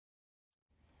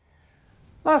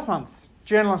Last month,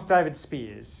 journalist David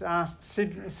Spears asked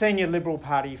senior Liberal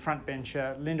Party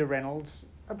frontbencher Linda Reynolds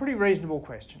a pretty reasonable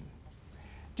question.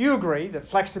 Do you agree that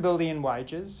flexibility in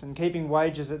wages and keeping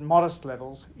wages at modest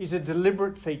levels is a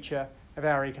deliberate feature of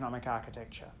our economic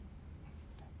architecture?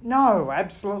 No,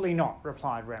 absolutely not,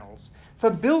 replied Reynolds. For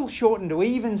Bill Shorten to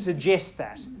even suggest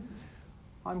that,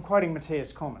 I'm quoting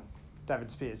Matthias Cormann,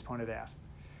 David Spears pointed out.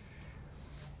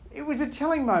 It was a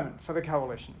telling moment for the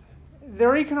coalition.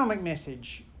 Their economic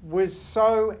message was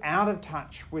so out of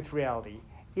touch with reality,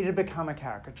 it had become a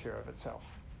caricature of itself.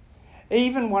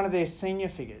 Even one of their senior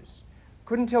figures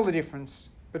couldn't tell the difference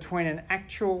between an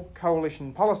actual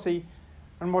coalition policy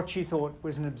and what she thought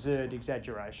was an absurd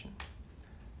exaggeration.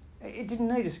 It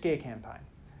didn't need a scare campaign.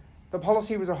 The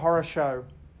policy was a horror show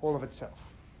all of itself.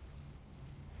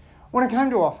 When it came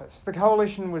to office, the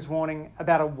coalition was warning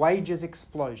about a wages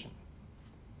explosion.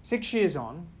 6 years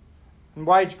on, and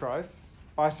wage growth,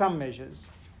 by some measures,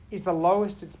 is the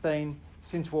lowest it's been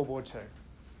since World War II.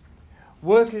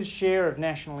 Workers' share of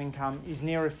national income is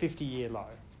near a 50-year low.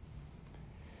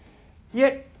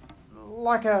 Yet,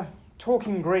 like a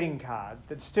talking greeting card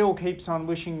that still keeps on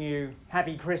wishing you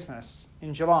Happy Christmas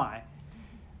in July,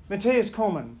 Matthias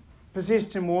Cormann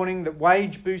persists in warning that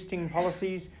wage-boosting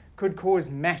policies could cause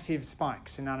massive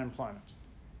spikes in unemployment.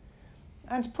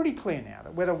 And it's pretty clear now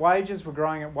that whether wages were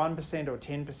growing at 1% or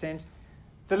 10%,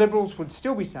 the Liberals would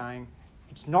still be saying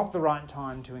it's not the right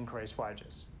time to increase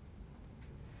wages.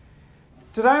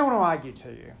 Today I want to argue to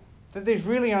you that there's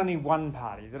really only one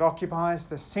party that occupies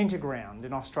the centre ground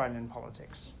in Australian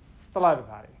politics, the Labor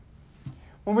Party.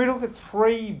 When we look at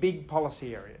three big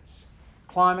policy areas,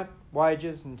 climate,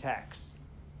 wages and tax,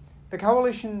 the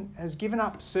coalition has given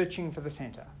up searching for the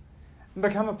centre and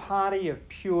become a party of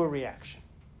pure reaction.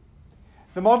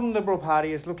 The modern Liberal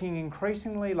Party is looking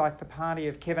increasingly like the party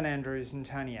of Kevin Andrews and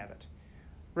Tony Abbott,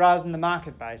 rather than the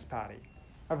market-based party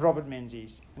of Robert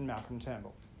Menzies and Malcolm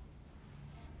Turnbull.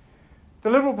 The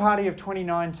Liberal Party of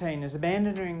 2019 is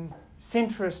abandoning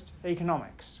centrist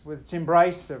economics with its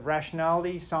embrace of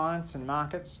rationality, science and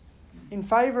markets in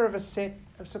favour of a set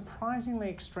of surprisingly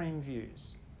extreme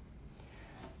views.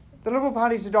 The Liberal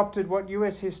Party's adopted what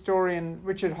US historian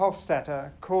Richard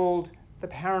Hofstadter called the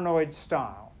paranoid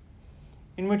style,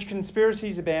 in which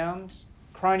conspiracies abound,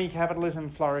 crony capitalism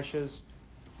flourishes,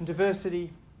 and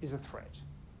diversity is a threat.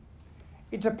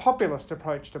 It's a populist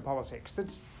approach to politics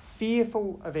that's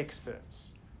fearful of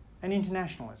experts and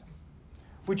internationalism,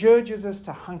 which urges us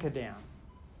to hunker down.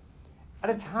 At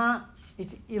its heart,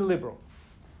 it's illiberal,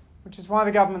 which is why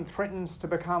the government threatens to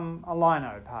become a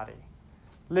Lino party,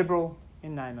 liberal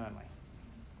in name only.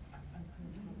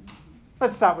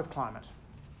 Let's start with climate.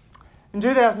 In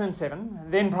 2007,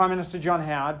 then Prime Minister John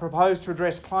Howard proposed to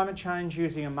address climate change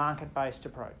using a market-based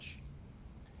approach.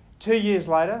 2 years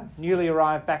later, newly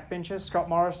arrived backbencher Scott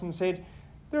Morrison said,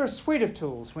 "There are a suite of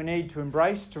tools we need to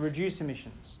embrace to reduce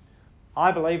emissions.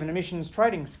 I believe an emissions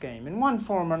trading scheme in one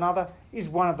form or another is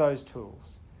one of those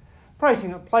tools.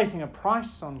 Placing a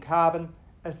price on carbon,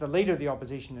 as the Leader of the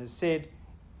Opposition has said,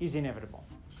 is inevitable."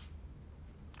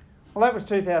 Well, that was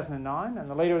 2009, and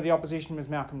the Leader of the Opposition was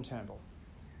Malcolm Turnbull.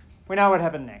 We know what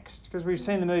happened next, because we've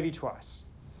seen the movie twice.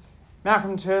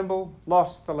 Malcolm Turnbull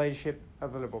lost the leadership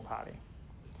of the Liberal Party.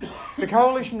 The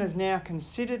coalition has now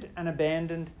considered and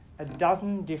abandoned a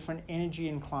dozen different energy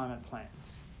and climate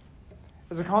plans.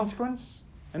 As a consequence,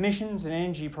 emissions and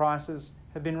energy prices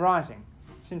have been rising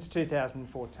since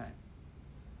 2014.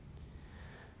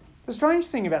 The strange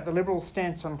thing about the Liberals'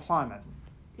 stance on climate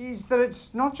is that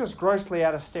it's not just grossly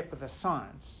out of step with the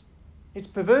science, it's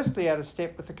perversely out of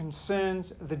step with the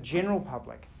concerns of the general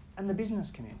public and the business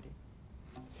community.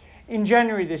 In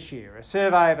January this year, a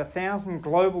survey of 1,000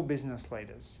 global business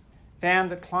leaders found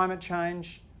that climate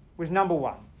change was number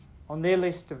one on their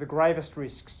list of the gravest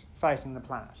risks facing the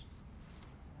planet.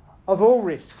 Of all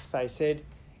risks, they said,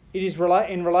 it is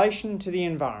in relation to the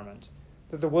environment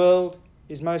that the world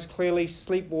is most clearly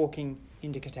sleepwalking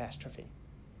into catastrophe.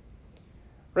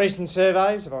 Recent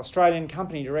surveys of Australian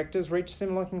company directors reached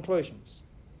similar conclusions.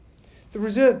 The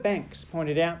Reserve Banks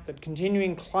pointed out that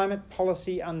continuing climate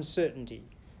policy uncertainty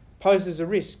poses a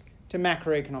risk to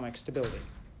macroeconomic stability.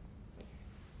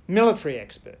 Military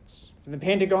experts, from the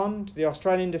Pentagon to the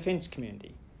Australian defence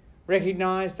community,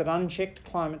 recognise that unchecked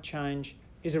climate change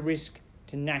is a risk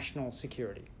to national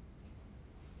security.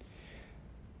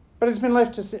 But it's been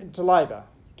left to Labor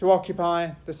to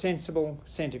occupy the sensible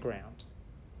centre ground.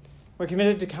 We're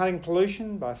committed to cutting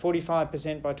pollution by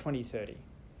 45% by 2030.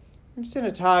 We've set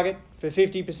a target for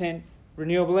 50%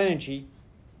 renewable energy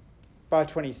by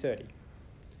 2030.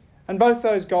 And both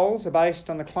those goals are based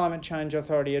on the Climate Change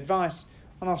Authority advice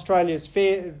on Australia's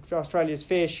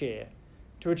fair share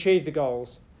to achieve the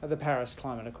goals of the Paris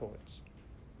Climate Accords.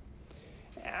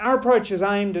 Our approach is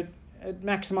aimed at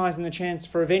maximising the chance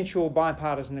for eventual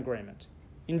bipartisan agreement,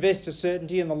 investor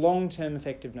certainty and the long-term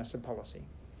effectiveness of policy.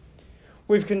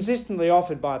 We've consistently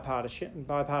offered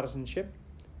bipartisanship,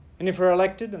 and if we're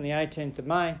elected on the 18th of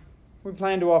May, we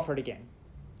plan to offer it again.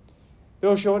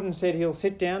 Bill Shorten said he'll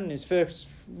sit down in his first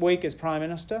week as Prime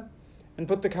Minister and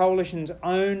put the Coalition's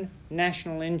own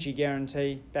national energy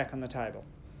guarantee back on the table.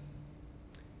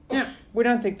 Now, we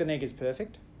don't think the neg is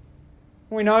perfect.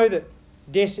 We know that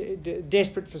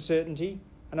desperate for certainty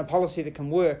and a policy that can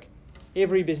work,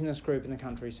 every business group in the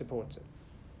country supports it.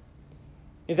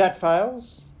 If that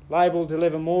fails, Labor will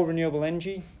deliver more renewable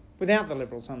energy without the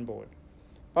Liberals on board,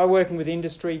 by working with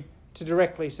industry to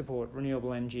directly support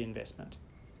renewable energy investment.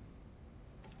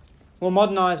 We'll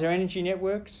modernise our energy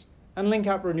networks and link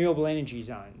up renewable energy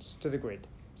zones to the grid,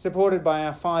 supported by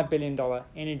our $5 billion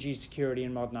Energy Security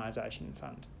and Modernisation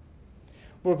Fund.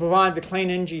 We'll provide the Clean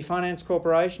Energy Finance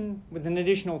Corporation with an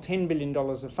additional $10 billion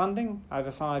of funding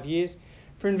over 5 years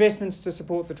for investments to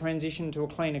support the transition to a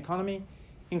clean economy,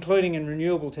 including in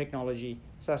renewable technology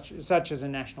such as a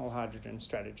national hydrogen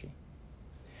strategy.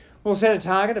 We'll set a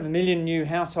target of 1 million new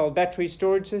household battery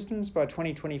storage systems by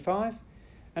 2025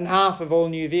 and half of all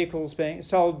new vehicles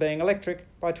sold being electric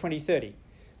by 2030,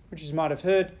 which, as you might have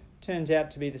heard, turns out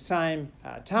to be the same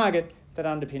target that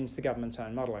underpins the government's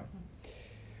own modelling.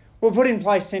 We'll put in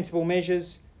place sensible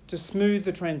measures to smooth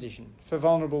the transition for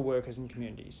vulnerable workers and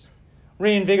communities,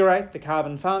 reinvigorate the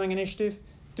carbon farming initiative,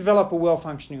 develop a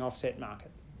well-functioning offset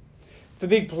market. For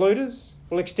big polluters,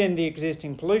 we'll extend the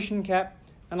existing pollution cap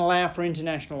and allow for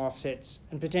international offsets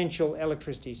and potential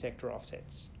electricity sector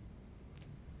offsets.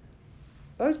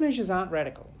 Those measures aren't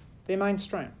radical, they're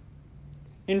mainstream.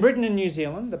 In Britain and New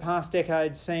Zealand, the past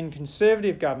decade's seen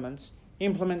Conservative governments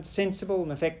implement sensible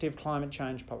and effective climate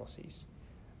change policies,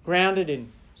 grounded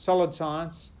in solid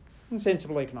science and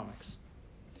sensible economics.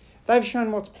 They've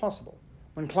shown what's possible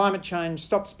when climate change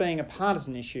stops being a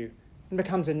partisan issue and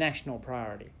becomes a national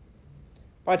priority.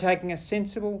 By taking a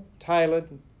sensible, tailored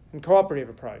and cooperative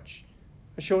approach,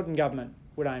 a Shorten government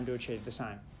would aim to achieve the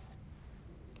same.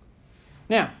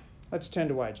 Now, let's turn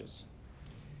to wages.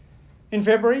 In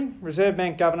February, Reserve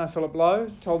Bank Governor Philip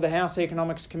Lowe told the House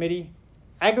Economics Committee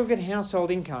aggregate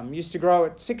household income used to grow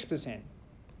at 6%.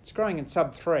 It's growing at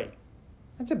sub 3.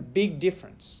 That's a big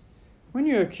difference. When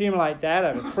you accumulate that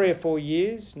over 3 or 4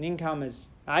 years, and income is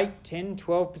 8, 10,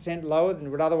 12% lower than it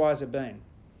would otherwise have been.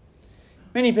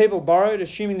 Many people borrowed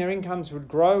assuming their incomes would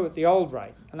grow at the old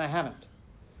rate, and they haven't.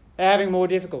 They're having more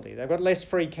difficulty. They've got less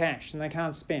free cash and they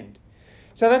can't spend.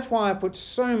 So that's why I put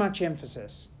so much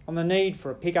emphasis on the need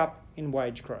for a pickup in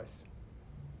wage growth.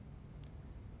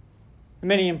 For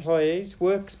many employees,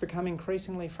 work's become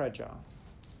increasingly fragile.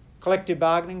 Collective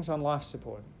bargaining's on life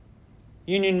support.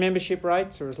 Union membership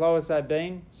rates are as low as they've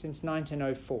been since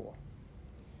 1904.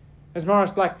 As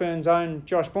Maurice Blackburn's own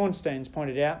Josh Bornstein's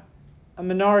pointed out, a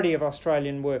minority of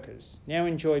Australian workers now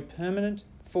enjoy permanent,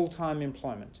 full-time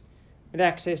employment with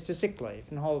access to sick leave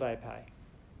and holiday pay.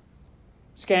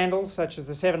 Scandals such as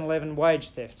the 7-Eleven wage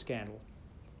theft scandal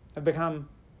have become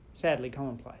sadly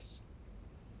commonplace.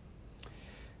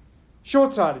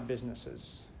 Short-sighted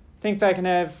businesses think they can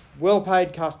have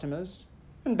well-paid customers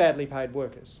and badly paid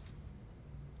workers.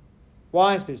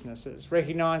 Wise businesses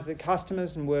recognise that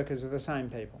customers and workers are the same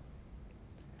people.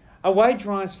 A wage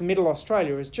rise for Middle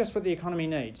Australia is just what the economy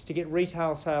needs to get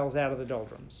retail sales out of the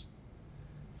doldrums.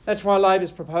 That's why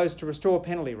Labor's proposed to restore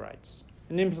penalty rates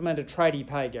and implement a tradie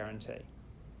pay guarantee.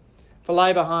 For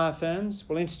labour hire firms,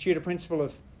 we'll institute a principle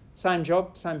of same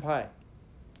job, same pay.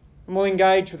 And we'll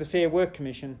engage with the Fair Work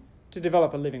Commission to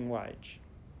develop a living wage.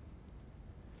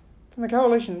 From the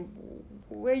Coalition,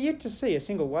 we're yet to see a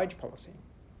single wage policy.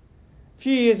 A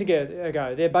few years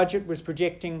ago, their budget was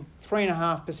projecting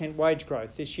 3.5% wage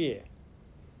growth this year.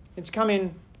 It's come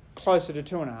in closer to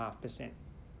 2.5%.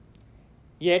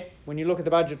 Yet, when you look at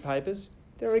the budget papers,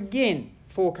 they're again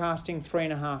forecasting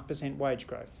 3.5% wage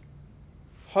growth.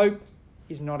 Hope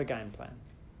is not a game plan.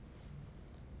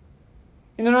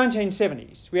 In the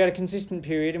 1970s, we had a consistent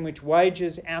period in which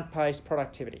wages outpaced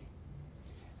productivity.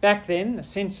 Back then, the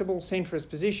sensible centrist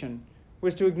position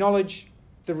was to acknowledge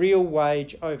the real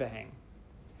wage overhang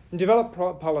and develop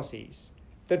policies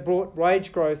that brought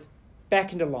wage growth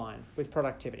back into line with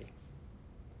productivity.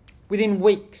 Within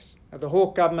weeks of the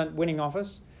Hawke government winning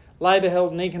office, Labor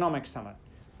held an economic summit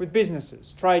with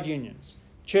businesses, trade unions,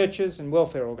 churches and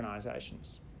welfare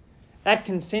organisations. That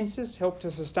consensus helped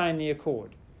to sustain the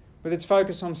Accord with its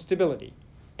focus on stability,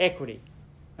 equity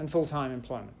and full-time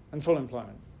employment and full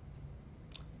employment.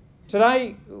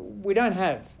 Today, we don't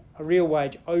have a real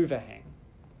wage overhang.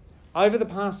 Over the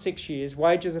past 6 years,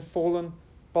 wages have fallen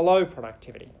below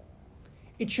productivity.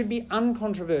 It should be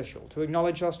uncontroversial to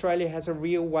acknowledge Australia has a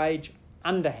real wage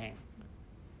underhang.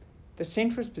 The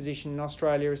centrist position in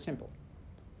Australia is simple.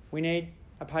 We need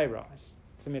a pay rise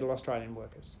for middle Australian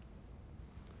workers.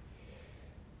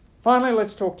 Finally,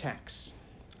 let's talk tax.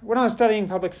 When I was studying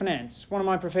public finance, one of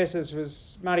my professors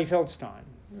was Marty Feldstein,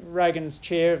 Reagan's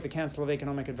chair of the Council of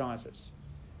Economic Advisors.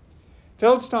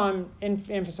 Feldstein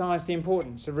emphasised the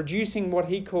importance of reducing what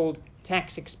he called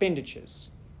tax expenditures,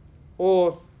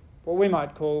 or what we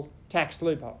might call tax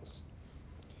loopholes.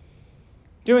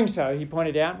 Doing so, he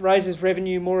pointed out, raises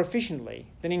revenue more efficiently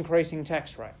than increasing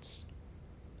tax rates.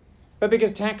 But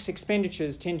because tax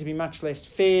expenditures tend to be much less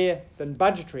fair than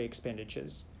budgetary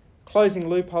expenditures, closing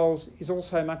loopholes is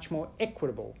also much more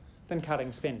equitable than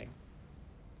cutting spending.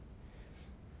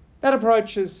 That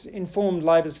approach has informed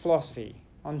Labor's philosophy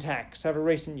on tax over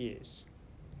recent years,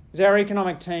 as our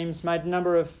economic teams made a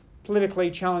number of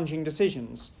politically challenging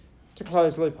decisions to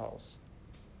close loopholes.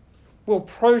 We'll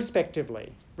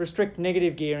prospectively restrict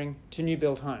negative gearing to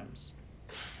new-built homes,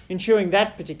 ensuring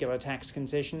that particular tax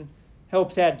concession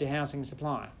helps add to housing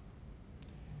supply.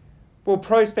 We'll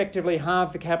prospectively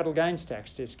halve the capital gains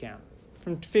tax discount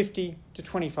from 50 to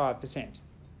 25%.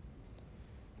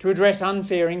 To address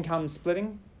unfair income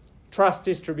splitting, trust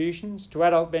distributions to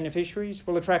adult beneficiaries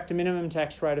will attract a minimum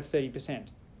tax rate of 30%.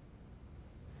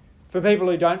 For people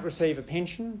who don't receive a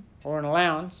pension or an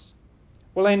allowance,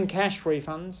 we'll end cash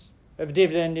refunds of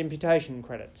dividend imputation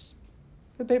credits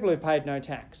for people who paid no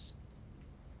tax.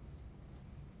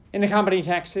 In the company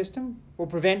tax system, we'll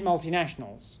prevent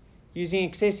multinationals using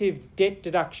excessive debt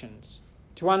deductions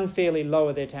to unfairly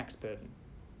lower their tax burden.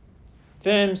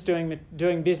 Firms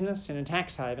doing business in a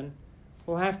tax haven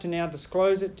will have to now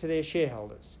disclose it to their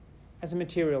shareholders as a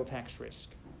material tax risk.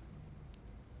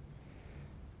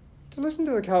 To listen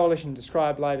to the Coalition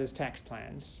describe Labor's tax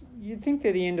plans, you'd think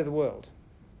they're the end of the world.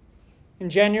 In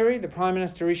January, the Prime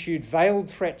Minister issued veiled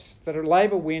threats that a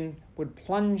Labor win would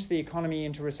plunge the economy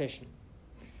into recession.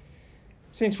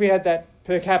 Since we had that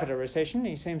per capita recession,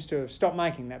 he seems to have stopped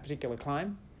making that particular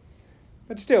claim.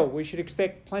 But still, we should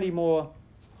expect plenty more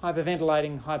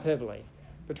hyperventilating hyperbole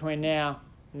between now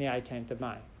and the 18th of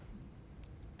May.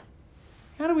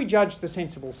 How do we judge the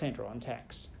sensible centre on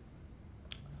tax?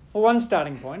 Well, one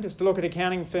starting point is to look at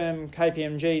accounting firm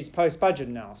KPMG's post-budget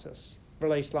analysis,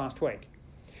 released last week.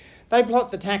 They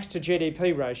plot the tax to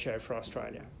GDP ratio for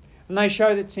Australia, and they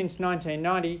show that since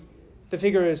 1990, the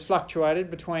figure has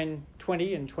fluctuated between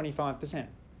 20 and 25%.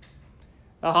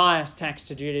 The highest tax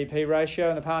to GDP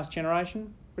ratio in the past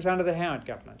generation was under the Howard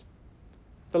government.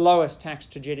 The lowest tax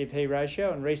to GDP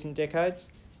ratio in recent decades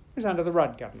was under the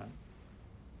Rudd government.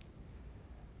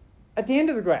 At the end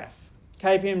of the graph,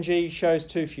 KPMG shows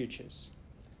two futures: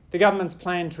 the government's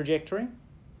planned trajectory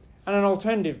and an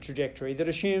alternative trajectory that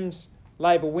assumes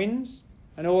Labor wins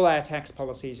and all our tax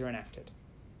policies are enacted.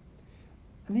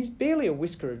 And there's barely a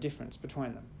whisker of difference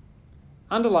between them.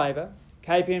 Under Labor,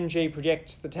 KPMG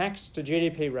projects the tax to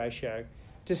GDP ratio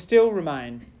to still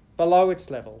remain below its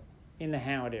level in the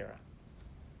Howard era.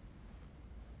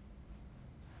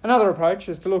 Another approach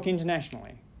is to look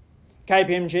internationally.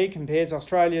 KPMG compares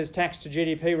Australia's tax to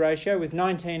GDP ratio with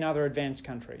 19 other advanced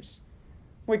countries.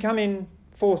 We come in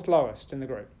fourth lowest in the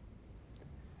group.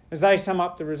 As they sum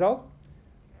up the result,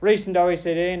 recent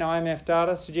OECD and IMF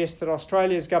data suggest that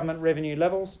Australia's government revenue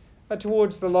levels are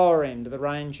towards the lower end of the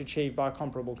range achieved by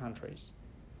comparable countries.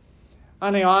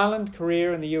 Only Ireland,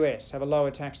 Korea and the US have a lower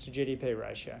tax to GDP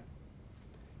ratio.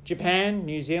 Japan,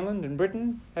 New Zealand and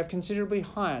Britain have considerably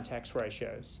higher tax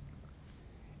ratios.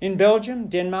 In Belgium,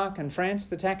 Denmark and France,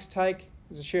 the tax take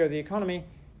as a share of the economy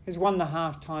is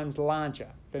 1.5 times larger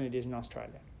than it is in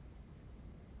Australia.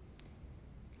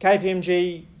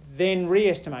 KPMG then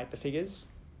re-estimate the figures,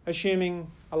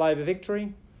 assuming a Labor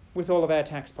victory with all of our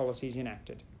tax policies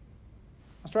enacted.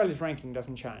 Australia's ranking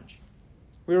doesn't change.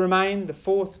 We remain the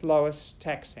fourth lowest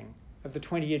taxing of the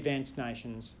 20 advanced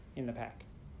nations in the pack.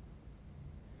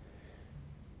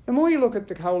 The more you look at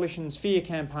the Coalition's fear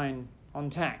campaign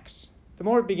on tax, the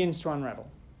more it begins to unravel.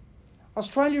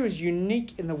 Australia is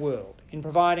unique in the world in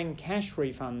providing cash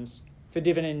refunds for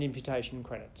dividend imputation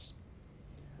credits.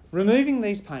 Removing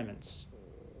these payments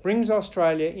brings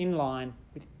Australia in line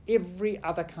with every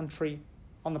other country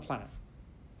on the planet.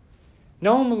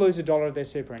 No one will lose $1 of their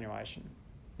superannuation.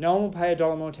 No one will pay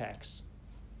 $1 more tax.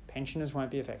 Pensioners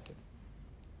won't be affected.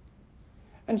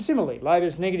 And similarly,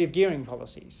 Labor's negative gearing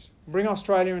policies bring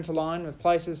Australia into line with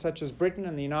places such as Britain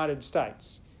and the United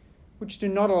States, which do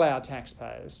not allow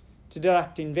taxpayers to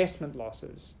deduct investment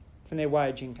losses from their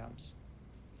wage incomes.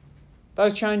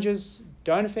 Those changes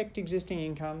don't affect existing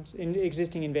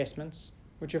investments,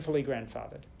 which are fully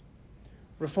grandfathered.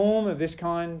 Reform of this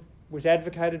kind was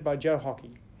advocated by Joe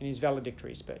Hockey in his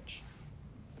valedictory speech.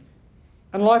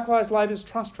 And likewise, Labor's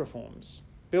trust reforms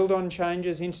build on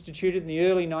changes instituted in the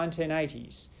early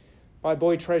 1980s by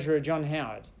boy Treasurer John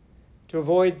Howard to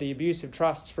avoid the abuse of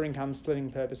trusts for income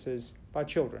splitting purposes by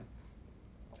children.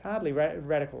 It's hardly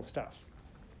radical stuff.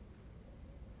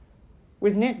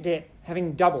 With net debt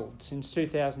having doubled since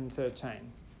 2013,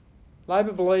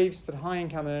 Labor believes that high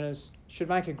income earners should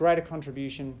make a greater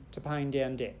contribution to paying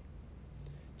down debt.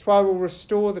 It's why we'll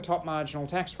restore the top marginal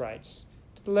tax rates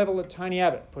to the level that Tony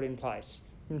Abbott put in place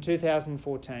from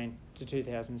 2014 to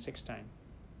 2016.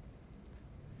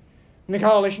 In the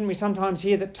Coalition, we sometimes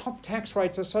hear that top tax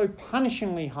rates are so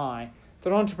punishingly high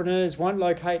that entrepreneurs won't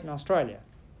locate in Australia.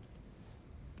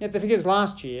 Yet the figures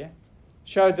last year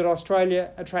showed that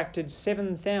Australia attracted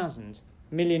 7,000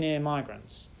 millionaire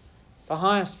migrants, the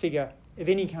highest figure of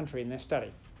any country in their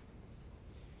study.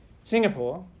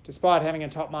 Singapore, despite having a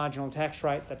top marginal tax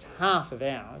rate that's half of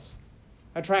ours,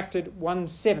 attracted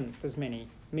 1/7 as many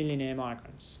millionaire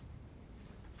migrants.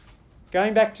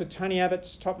 Going back to Tony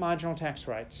Abbott's top marginal tax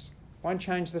rates won't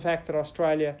change the fact that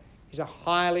Australia is a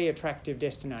highly attractive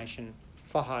destination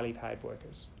for highly paid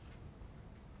workers.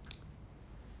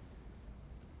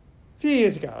 A few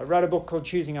years ago, I wrote a book called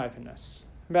Choosing Openness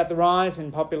about the rise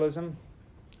in populism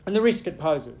and the risk it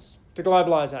poses to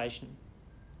globalisation,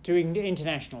 to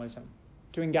internationalism,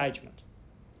 to engagement.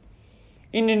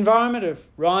 In an environment of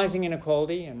rising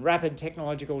inequality and rapid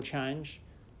technological change,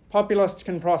 populists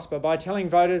can prosper by telling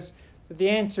voters that the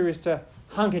answer is to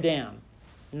hunker down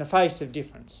in the face of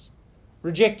difference,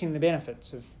 rejecting the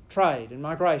benefits of trade and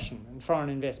migration and foreign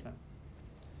investment.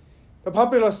 But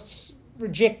populists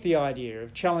reject the idea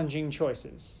of challenging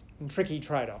choices and tricky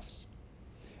trade-offs.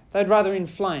 They'd rather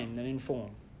inflame than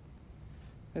inform.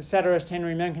 As satirist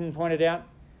Henry Mencken pointed out,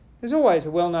 there's always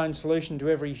a well-known solution to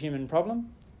every human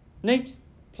problem: neat,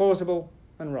 plausible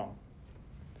and wrong.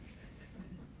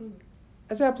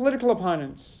 As our political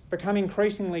opponents become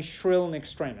increasingly shrill and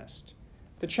extremist,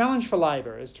 the challenge for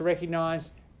Labor is to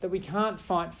recognise that we can't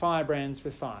fight firebrands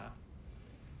with fire.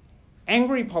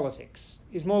 Angry politics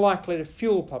is more likely to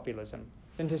fuel populism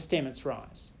than to stem its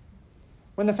rise.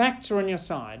 When the facts are on your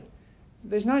side,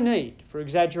 there's no need for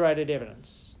exaggerated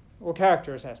evidence or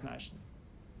character assassination.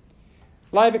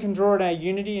 Labor can draw on our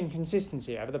unity and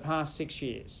consistency over the past 6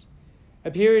 years,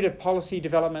 a period of policy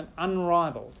development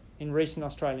unrivalled in recent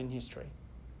Australian history.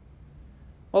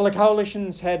 While the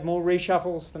Coalition's had more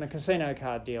reshuffles than a casino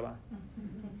card dealer,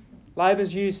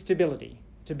 Labor's used stability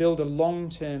to build a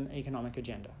long-term economic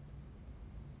agenda.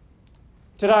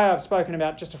 Today I've spoken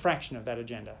about just a fraction of that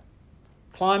agenda.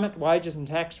 Climate, wages and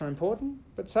tax are important,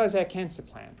 but so is our cancer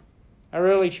plan, our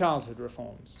early childhood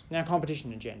reforms, and our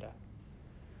competition agenda.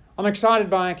 I'm excited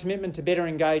by our commitment to better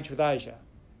engage with Asia,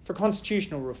 for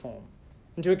constitutional reform,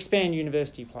 and to expand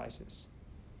university places.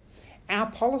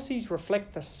 Our policies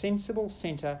reflect the sensible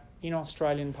centre in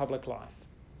Australian public life.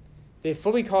 They're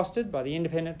fully costed by the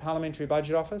Independent Parliamentary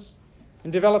Budget Office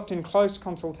and developed in close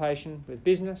consultation with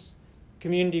business,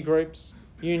 community groups,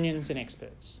 unions and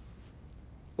experts.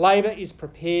 Labor is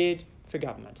prepared for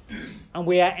government, and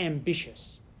we are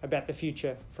ambitious about the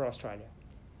future for Australia.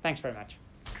 Thanks very much.